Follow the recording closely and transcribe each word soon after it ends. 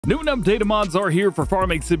New and updated mods are here for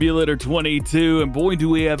Farming Simulator 22, and boy do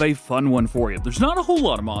we have a fun one for you. There's not a whole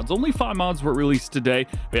lot of mods, only 5 mods were released today.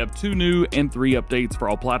 We have 2 new and 3 updates for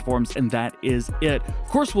all platforms, and that is it. Of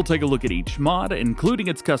course, we'll take a look at each mod, including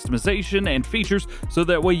its customization and features, so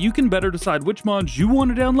that way you can better decide which mods you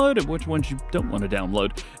want to download and which ones you don't want to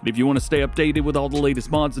download. And if you want to stay updated with all the latest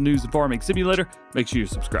mods and news in Farming Simulator, make sure you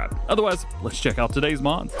subscribe. Otherwise, let's check out today's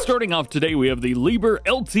mods. Starting off today, we have the Liebherr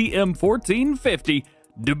LTM 1450.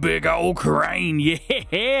 The big old crane,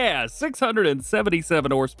 yeah,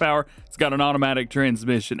 677 horsepower. It's got an automatic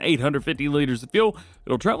transmission, 850 liters of fuel.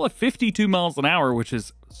 It'll travel at 52 miles an hour, which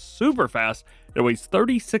is super fast. It weighs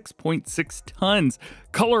 36.6 tons.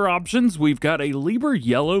 Color options, we've got a Liebherr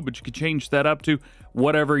yellow, but you can change that up to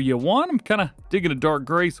whatever you want. I'm kind of digging a dark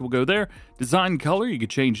gray, so we'll go there. Design color, you can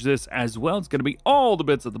change this as well. It's going to be all the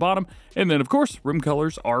bits at the bottom. And then, of course, rim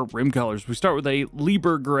colors are rim colors. We start with a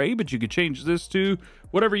Liebherr gray, but you could change this to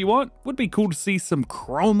whatever you want. Would be cool to see some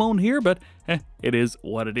chrome on here, but it is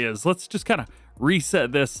what it is. Let's just kind of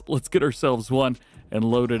reset this. Let's get ourselves one and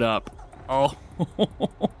load it up. Oh,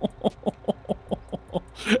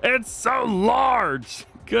 it's so large.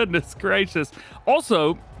 Goodness gracious.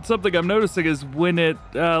 Also, something I'm noticing is when it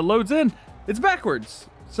loads in, it's backwards.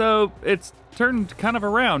 So it's turned kind of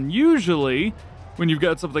around. Usually, when you've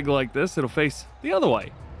got something like this, it'll face the other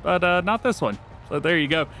way, but not this one. So there you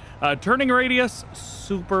go. Turning radius,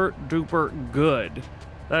 super duper good.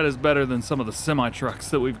 That is better than some of the semi-trucks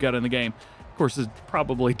that we've got in the game. Of course, it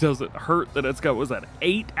probably doesn't hurt that it's got, was that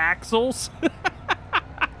 8 axles?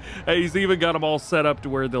 He's even got them all set up to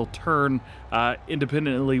where they'll turn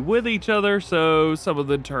independently with each other. So some of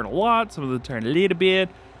them turn a lot, some of them turn a little bit.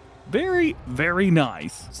 Very, very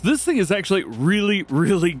nice. So this thing is actually really,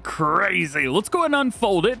 really crazy. Let's go ahead and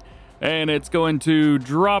unfold it. And it's going to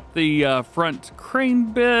drop the front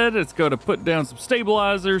crane bed. It's going to put down some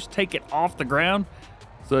stabilizers, take it off the ground.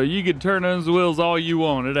 So you can turn those wheels all you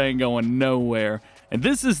want. It ain't going nowhere. And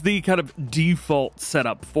this is the kind of default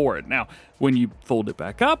setup for it. Now, when you fold it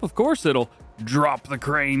back up, of course, it'll drop the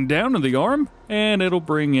crane down to the arm and it'll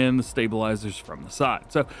bring in the stabilizers from the side.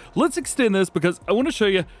 So let's extend this because I want to show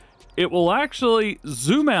you, it will actually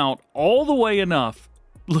zoom out all the way enough.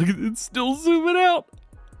 Look, it's still zooming out.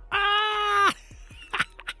 Ah!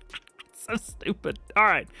 So stupid. All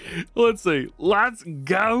right, let's see. Let's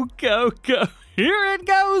go, go, go. Here it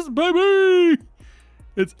goes, baby.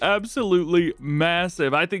 It's absolutely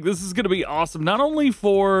massive. I think this is going to be awesome, not only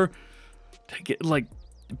for like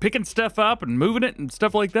picking stuff up and moving it and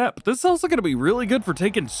stuff like that, but this is also going to be really good for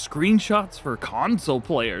taking screenshots for console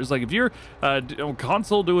players. Like if you're on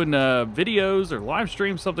console doing videos or live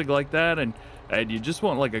streams, something like that, and you just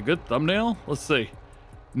want like a good thumbnail. Let's see.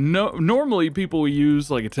 No, normally people will use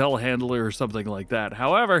like a telehandler or something like that.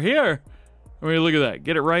 However, here, I mean, look at that.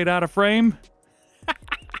 Get it right out of frame.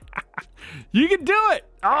 You can do it.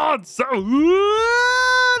 Oh, it's so,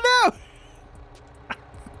 no.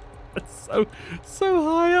 It's so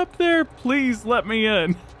high up there. Please let me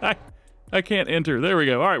in. I can't enter. There we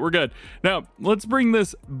go. All right, we're good. Now, let's bring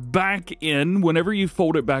this back in. Whenever you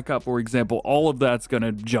fold it back up, for example, all of that's going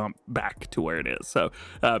to jump back to where it is. So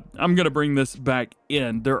I'm going to bring this back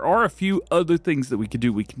in. There are a few other things that we could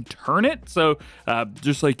do. We can turn it. So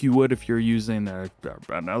just like you would if you're using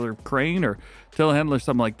another crane or telehandler,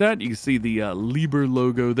 something like that. You can see the Liebherr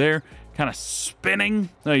logo there kind of spinning.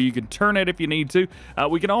 You can turn it if you need to.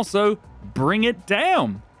 We can also bring it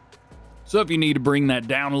down. So if you need to bring that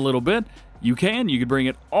down a little bit, you can. You can bring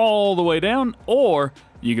it all the way down, or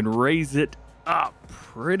you can raise it up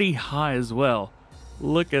pretty high as well.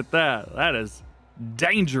 Look at that. That is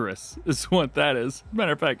dangerous, is what that is.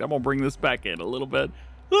 Matter of fact, I'm going to bring this back in a little bit.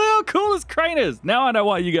 Look how cool this crane is. Now I know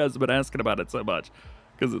why you guys have been asking about it so much,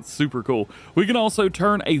 because it's super cool. We can also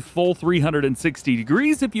turn a full 360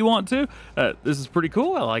 degrees if you want to. This is pretty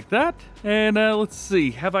cool. I like that. And let's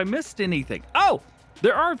see. Have I missed anything? Oh!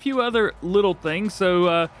 There are a few other little things.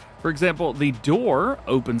 So, for example, the door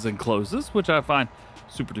opens and closes, which I find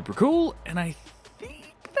super duper cool. And I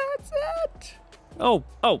think that's it. Oh,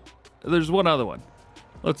 there's one other one.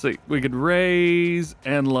 Let's see. We could raise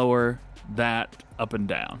and lower that up and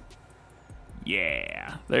down.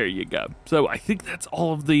 Yeah, there you go. So I think that's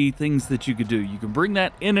all of the things that you could do. You can bring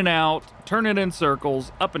that in and out, turn it in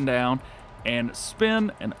circles, up and down, and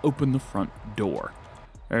spin and open the front door.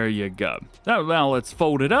 There you go. Now let's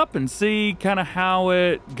fold it up and see kind of how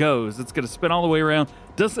it goes. It's going to spin all the way around.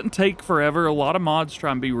 Doesn't take forever. A lot of mods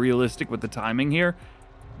try and be realistic with the timing here.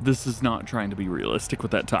 this is not trying to be realistic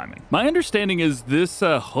with that timing. My understanding is this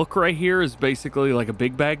hook right here is basically like a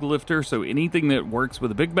big bag lifter, so anything that works with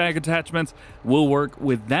the big bag attachments will work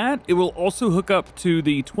with that. It will also hook up to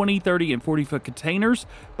the 20, 30, and 40-foot containers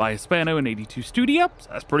by Hispano and 82 Studio, so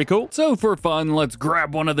that's pretty cool. So for fun, let's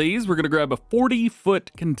grab one of these. We're gonna grab a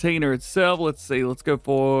 40-foot container itself. Let's see, let's go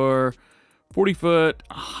for 40-foot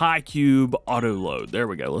high cube auto load. There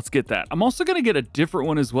we go. Let's get that. I'm also going to get a different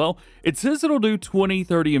one as well. It says it'll do 20,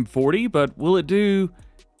 30, and 40, but will it do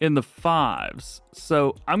in the 5s?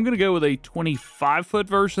 So I'm going to go with a 25-foot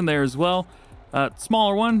version there as well.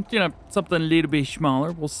 Smaller one, you know, something a little bit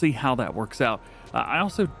smaller. We'll see how that works out. I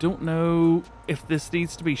also don't know if this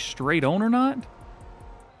needs to be straight on or not.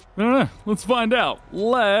 I don't know. Let's find out.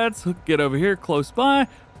 Let's get over here close by.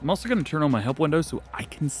 I'm also going to turn on my help window so I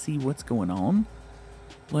can see what's going on.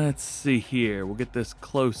 Let's see here. We'll get this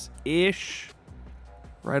close-ish.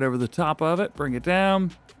 Right over the top of it. Bring it down.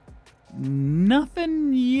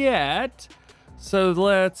 Nothing yet. So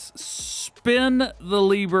let's spin the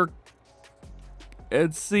lever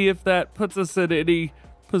and see if that puts us in any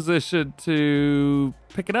position to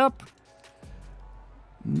pick it up.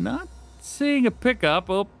 Not seeing a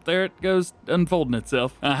pickup. Oh, there it goes, unfolding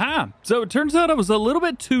itself. Aha! So it turns out I was a little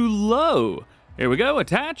bit too low. Here we go,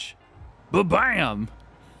 attach. Ba-bam!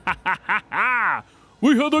 Ha ha ha ha!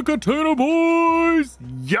 We have the container, boys!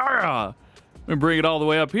 Yeah! And bring it all the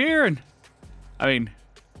way up here, and I mean,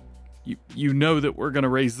 you know that we're gonna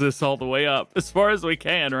raise this all the way up as far as we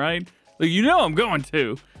can, right? You know I'm going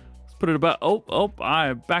to. Let's put it about. Oh!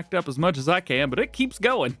 I backed up as much as I can, but it keeps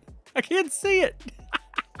going. I can't see it.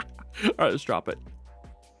 All right, let's drop it.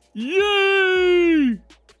 Yay!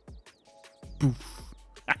 Poof.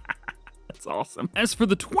 That's awesome. As for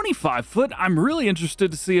the 25-foot, I'm really interested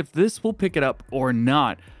to see if this will pick it up or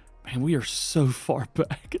not. Man, we are so far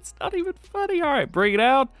back. It's not even funny. All right, bring it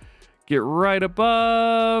out. Get right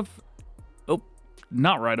above. Oh,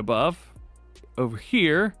 not right above. Over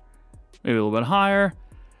here. Maybe a little bit higher.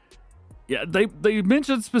 Yeah, they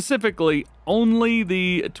mentioned specifically only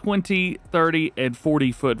the 20, 30, and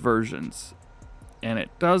 40-foot versions. And it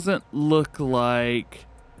doesn't look like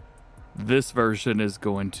this version is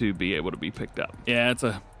going to be able to be picked up. Yeah, it's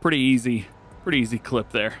a pretty easy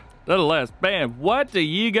clip there. Nonetheless, man, what do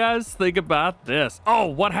you guys think about this? Oh,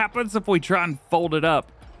 what happens if we try and fold it up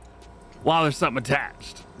while there's something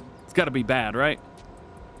attached? It's got to be bad, right?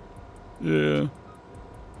 Yeah.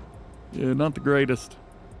 Yeah, not the greatest.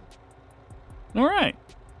 All right.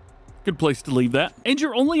 Good place to leave that. And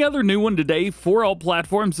your only other new one today for all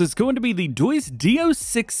platforms is going to be the Deutz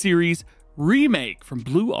D06 series remake from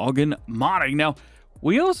Blue Ogon Modding. Now,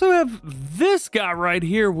 we also have this guy right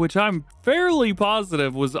here, which I'm fairly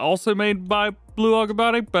positive was also made by Blue Ogon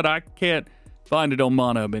Modding, but I can't find it on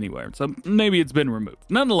ModHub anywhere, so maybe it's been removed.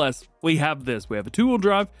 Nonetheless, we have this. We have a 2-wheel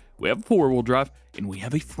drive, we have a 4-wheel drive, and we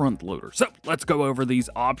have a front loader. So let's go over these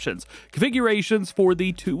options. Configurations for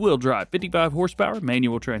the 2-wheel drive: 55 horsepower,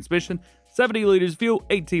 manual transmission, 70 liters of fuel,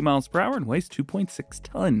 18 miles per hour, and weighs 2.6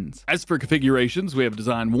 tons. As for configurations, we have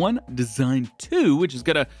Design 1, Design 2, which is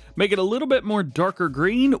gonna make it a little bit more darker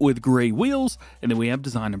green with gray wheels, and then we have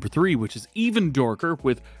Design number 3, which is even darker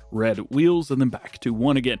with red wheels, and then back to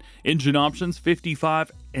 1 again. Engine options: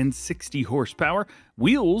 55 and 60 horsepower.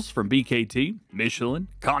 Wheels from BKT, Michelin,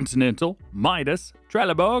 Continental, Midas,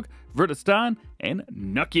 Trelleborg, Viertestein, and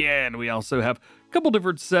Nokian. We also have a couple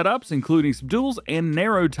different setups, including some duals and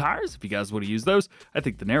narrow tires. If you guys want to use those, I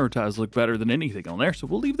think the narrow tires look better than anything on there, so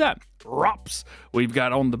we'll leave that. Props. We've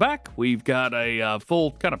got on the back, we've got a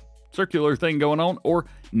full kind of circular thing going on, or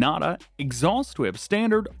nada exhaust. We have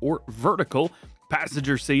standard or vertical.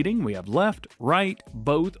 Passenger seating, we have left, right,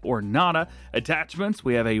 both, or nada. Attachments,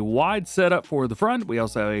 we have a wide setup for the front. We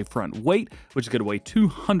also have a front weight, which is going to weigh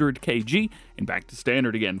 200 kg, and back to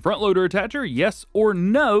standard again. Front loader attacher, yes or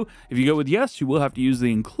no. If you go with yes, you will have to use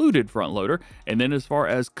the included front loader. And then as far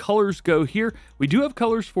as colors go here, we do have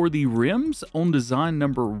colors for the rims on design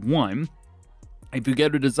number 1. If you go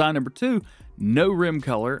to design number 2, no rim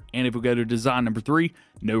color, and if we go to design number 3,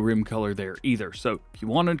 no rim color there either. So if you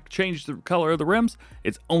want to change the color of the rims,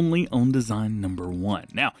 it's only on design number 1.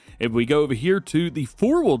 Now, if we go over here to the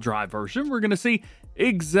 4-wheel drive version, we're going to see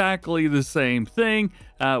exactly the same thing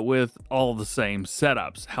with all the same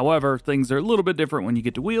setups. However, things are a little bit different when you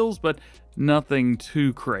get to wheels, but nothing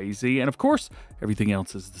too crazy. And of course, everything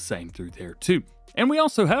else is the same through there too. And we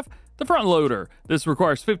also have the front loader. This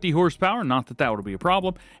requires 50 horsepower, not that that would be a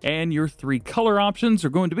problem, and your 3 color options are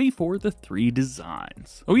going to be for the 3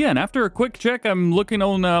 designs. Oh yeah, and after a quick check, I'm looking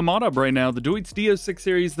on ModHub right now. The Deutz D06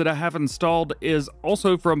 series that I have installed is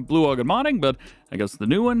also from Blue Ogon Modding, but I guess the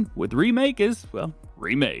new one with remake is, well,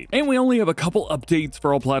 remade. And we only have a couple updates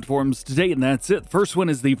for all platforms today, and that's it. First one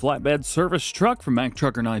is the Flatbed service truck from Mac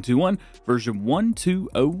Trucker 921, version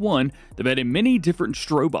 1201. They've added many different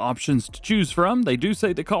strobe options to choose from. They do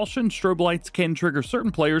say the caution, strobe lights can trigger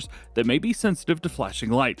certain players that may be sensitive to flashing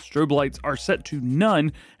lights. Strobe lights are set to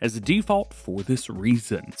none as a default for this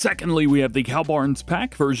reason. Secondly, we have the Cow Barns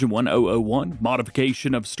pack, version 1001,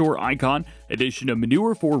 modification of store icon, addition of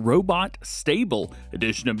manure for robot stable,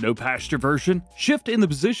 addition of no pasture version, shift in the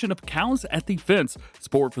position of cows at the fence,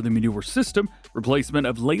 support for the manure system, replacement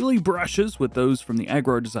of Lely brushes with those from the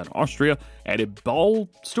Agro Design Austria, added ball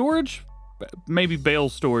storage, maybe bale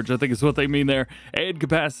storage, I think is what they mean there, and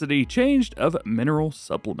capacity changed of mineral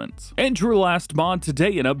supplements. And to our last mod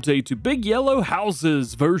today, an update to Big Yellow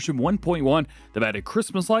Houses version 1.1. They've added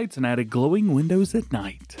Christmas lights and added glowing windows at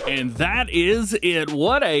night. And that is it.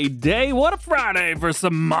 What a day, what a Friday for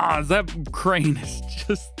some mods. That crane is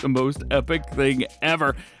just the most epic thing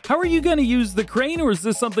ever. How are you going to use the crane, or is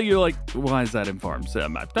this something you're like, why is that in Farm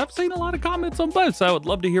Sim? I've seen a lot of comments on both, so I would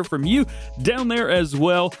love to hear from you down there as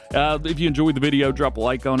well. If you enjoyed the video, drop a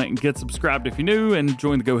like on it and get subscribed if you're new, and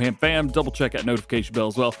join the GoHam fam. Double check that notification bell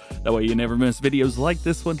as well. That way you never miss videos like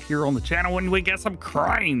this one here on the channel when we get some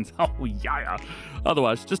cranes. Oh yeah.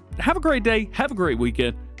 Otherwise, just have a great day, have a great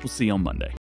weekend. We'll see you on Monday.